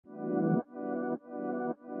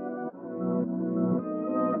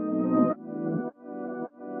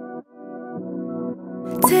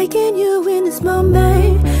taking you in this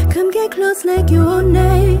moment. Come get close like you own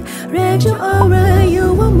name. Rag your aura,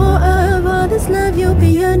 you want more of all this love, you'll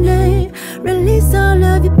be your name. Release all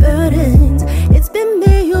of your burdens. It's been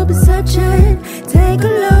me you'll be searching. Take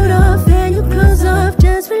a load off and your clothes off.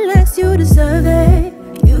 Just relax, you deserve it.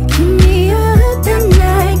 You keep me up the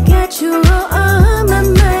night, got you all on my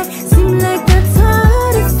mind. Seem like that's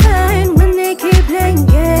hard to find when they keep playing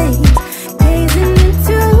games. Gazing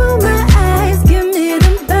into my eyes, give me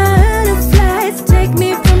the butterflies. Take me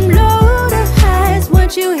from low to highs,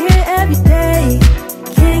 want you here every day.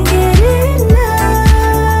 Can't get enough.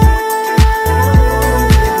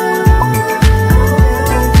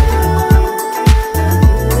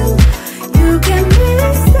 You get me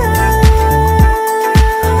stuck.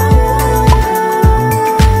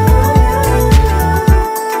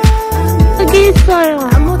 여기 있어요.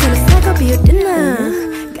 I'm more than a snack, I'll be your dinner.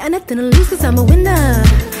 Got nothing to lose cause I'm a winner.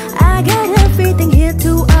 I got everything here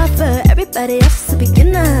to offer. Everybody else is a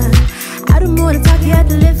beginner. I do more than talk, yeah, I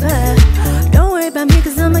deliver. Don't worry about me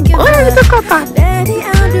cause I'm a giver. Daddy,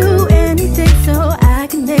 I'll do anything so I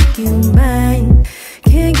can make you mine.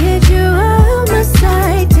 Can't get you out my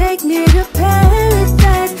sight. Take me to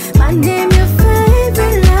paradise. My name, your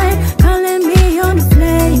favorite line. Calling me on the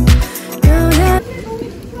flame. Don't have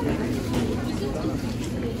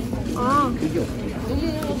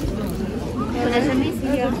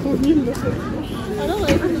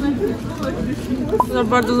Za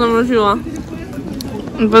bardzo zamroziła.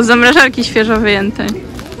 Bo z zamrażarki świeżo wyjęte.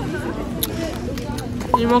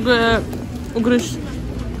 Nie mogę ugryźć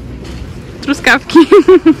truskawki.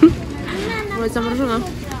 Bo jest zamrożona.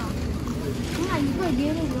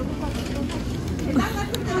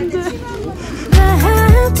 I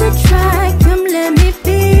have to try, come let me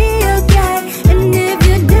be your guy. And if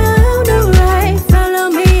you're down to ride, follow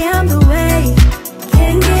me on the way.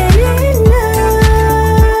 Can't get enough.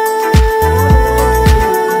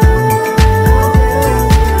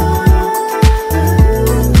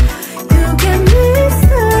 You get me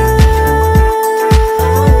stuck.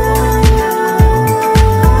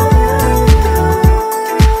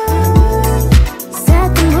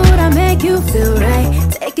 Set the mood, I make you feel right.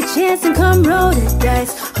 Take a chance and come roll the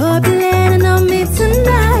dice. Hope you're landing on me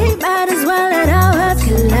tonight. Might as well let our hearts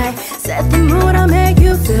collide. Set the mood, I'll make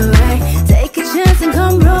you feel right. Take a chance and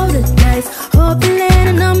come roll the dice. Hope you're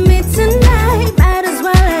landing on me tonight. Might as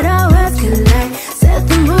well let our hearts collide. Set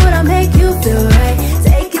the mood, I'll make you feel right.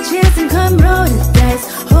 Take a chance and come roll the dice.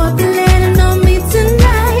 Hope you're landing on me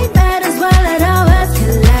tonight. Might as well let our hearts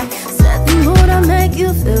collide. Set the mood, I'll make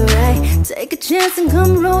you feel right. Take a chance and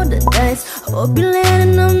come roll the dice. Hope you're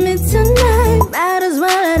landing on me tonight. Might as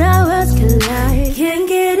well let our hearts collide. Can't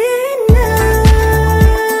get enough.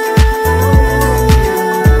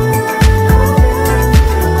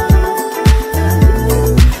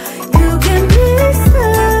 You get me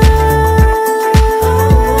stuck.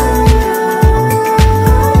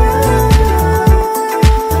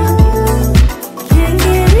 Can't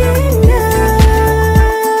get enough.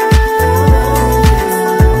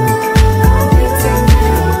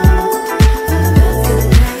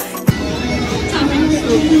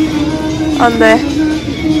 안 돼.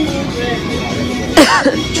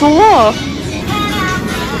 좋아.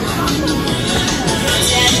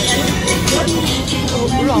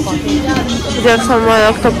 Gdzie są moje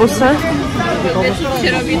oktopusy?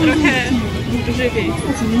 Się robi trochę żywiej.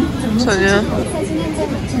 Co nie?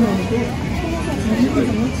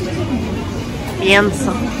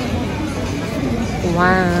 Mięso.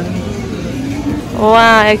 Wow.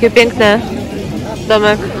 Wow, jakie piękne.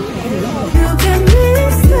 Domek. You get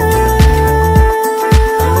me stuck.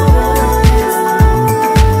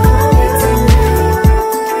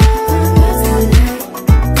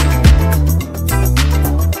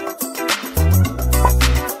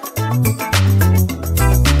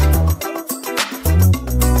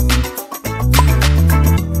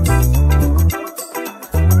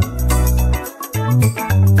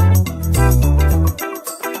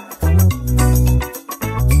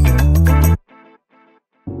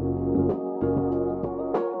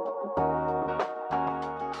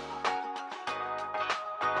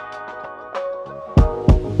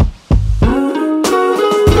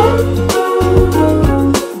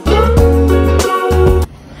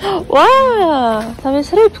 Wow, tam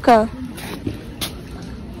jest rybka.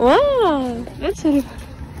 Wow, jest rybka.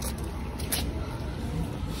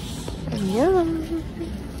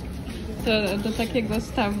 To do takiego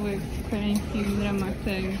stawu, jak w koreańskich dramach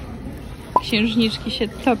te księżniczki się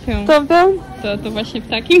topią. Topią? To właśnie w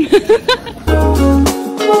takim.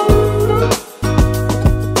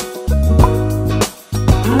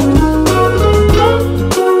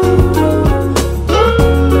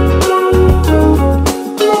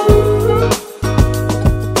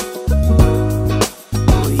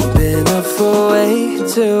 for way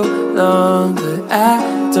too long, but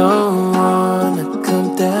I don't wanna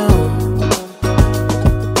come down.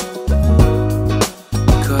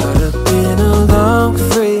 Caught up in a long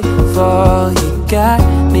free fall, you got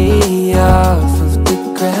me off of the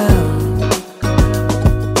ground.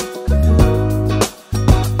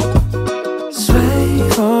 Sway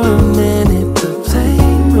for a minute, but play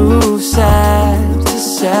move side to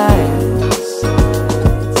side.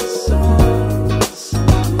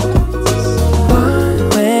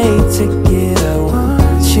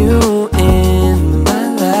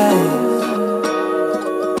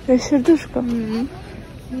 Serduszko.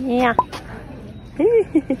 Ja.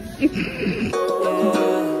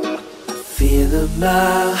 Feel a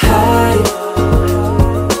mile high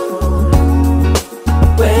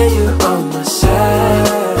when you're on my side,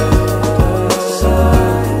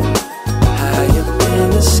 high up in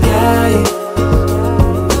the sky,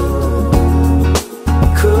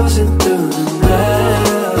 cruising through the night.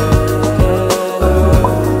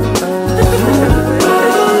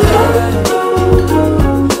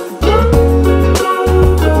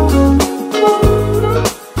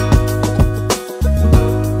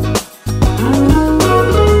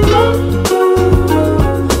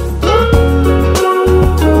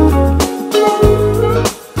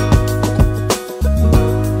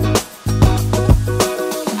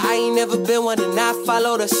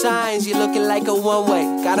 The signs, you're looking like a one-way.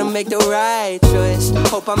 Gotta make the right choice.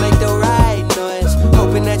 Hope I make the right noise.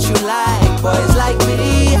 Hoping that you like boys like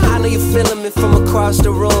me. I know you're feeling me from across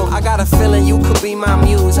the room. I got a feeling you could be my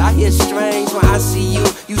muse. I hear strange when I see you.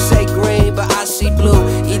 You say green, but I see blue.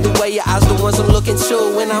 Either way, your eyes the ones I'm looking to.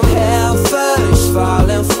 When I'm hell first,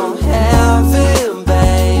 falling from heaven,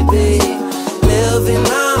 baby. Living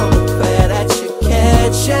on the prayer that you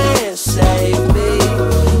catch and save me.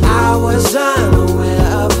 I was unaware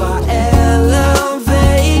of our elevation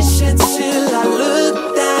till I look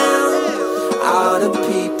down. All the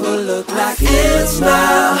people look like ants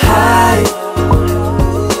mile high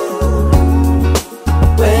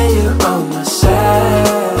when you're on my side,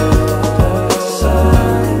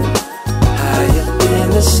 high up in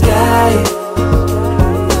the sky,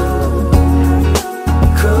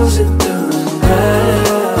 cruising through the night.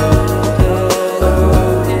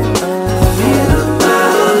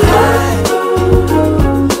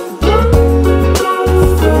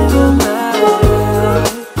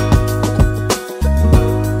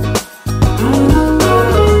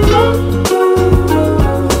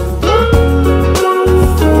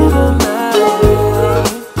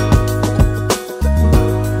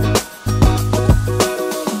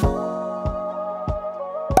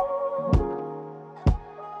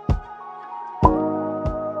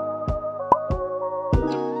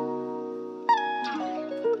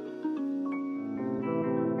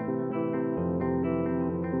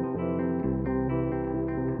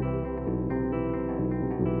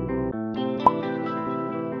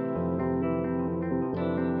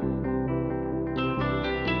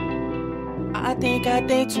 I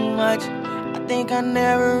think too much. I think I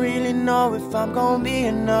never really know if I'm gonna be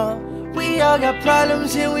enough. We all got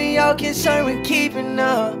problems and we all concerned with keeping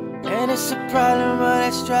up. And it's a problem, but I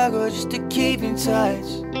struggle just to keep in touch.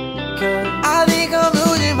 Cause I think I'm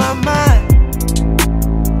losing my mind.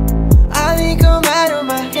 I think I'm out of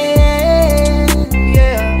my head.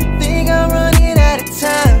 Yeah, think I'm running out of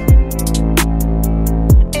time.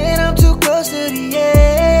 And I'm too close to the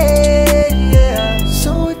end. Yeah,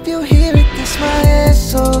 so if you hear it, that's my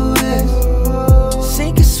SOS.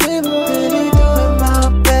 Sink or swim, I'm really doing my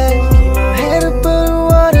best. Keep my head above the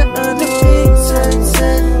water under big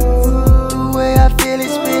sunset. The way I feel,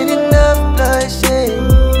 it's been enough bloodshed.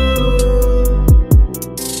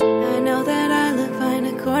 I know that I look fine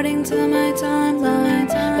according to my timeline,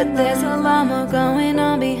 but there's a lot more going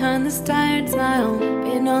on behind this tired smile.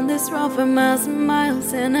 Been on this road for miles and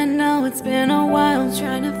miles, and I know it's been a while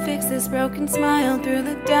trying to fix this broken smile through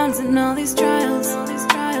the downs and all these trials.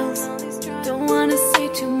 Don't wanna say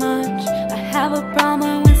too much. I have a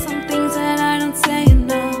problem with some things that I don't say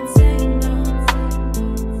enough.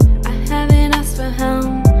 I haven't asked for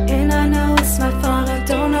help, and I know it's my fault. I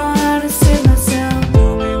don't know how to save myself.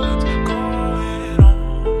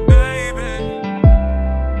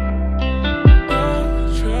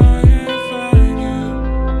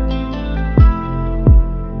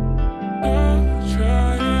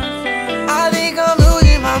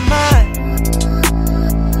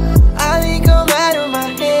 I think I'm out of my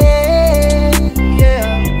head. Yeah,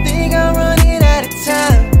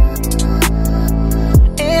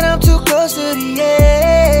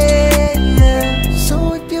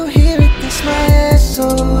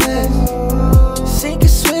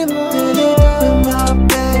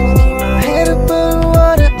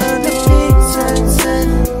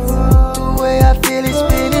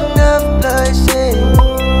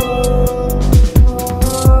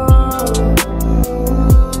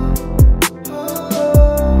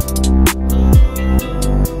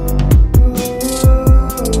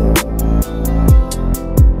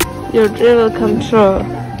 your dream will come true.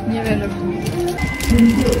 Nie wierzę w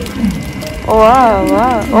to. Wow,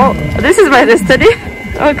 wow. Oh, this is my destiny?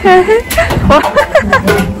 Okay.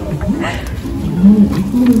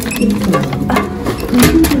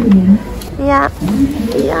 Yeah,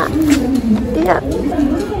 yeah, yeah.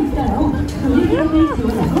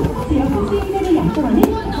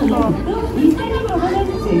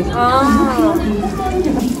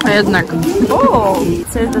 A jednak. Oh, it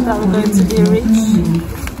says that I'm going to be rich,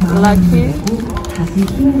 lucky,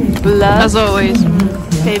 blessed, As always.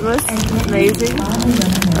 famous, amazing,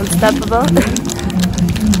 unstoppable.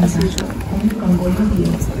 As usual.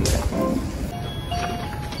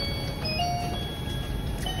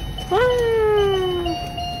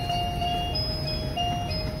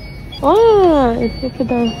 와,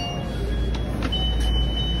 예쁘다.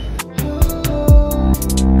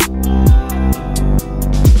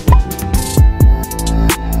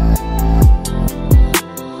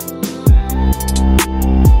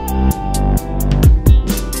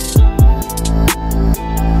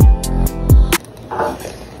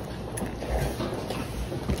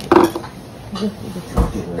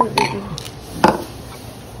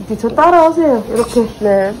 이제 저 따라하세요. 이렇게.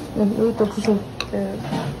 네. 여기다 부셔. 네.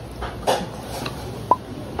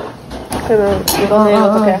 그러면 이거는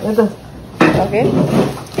어떻게? 일단 여기.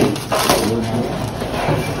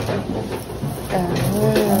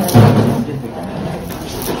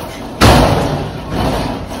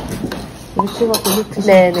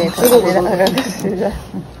 네네, 그렇습니다.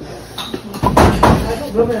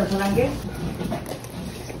 그러면 더 한 개?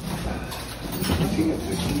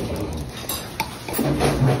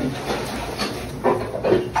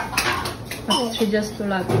 Przyjdzie 100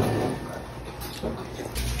 lat.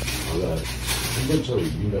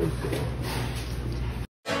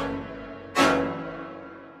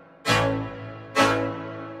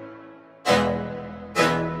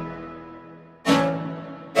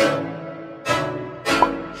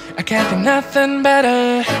 I can't think nothing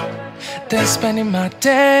better than spending my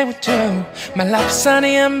day with you. My life is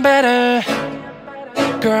sunny and better,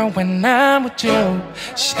 girl, when I'm with you.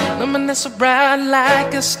 She illuminates so bright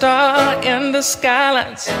like a star in the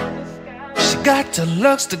skylines. She got the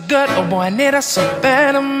looks, the good, oh boy, I need her so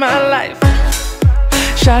bad in my life.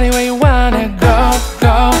 Shawty, where you wanna go,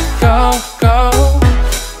 go, go, go?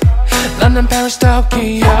 London, Paris,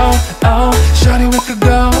 Tokyo, oh, shawty, we could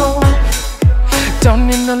go. Don't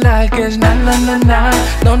need no luggage, nah, nah, nah, nah.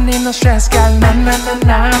 Don't need no stress, gal, nah, nah, nah,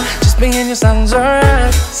 nah. Just me and your sun's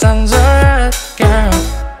alright, sun's alright.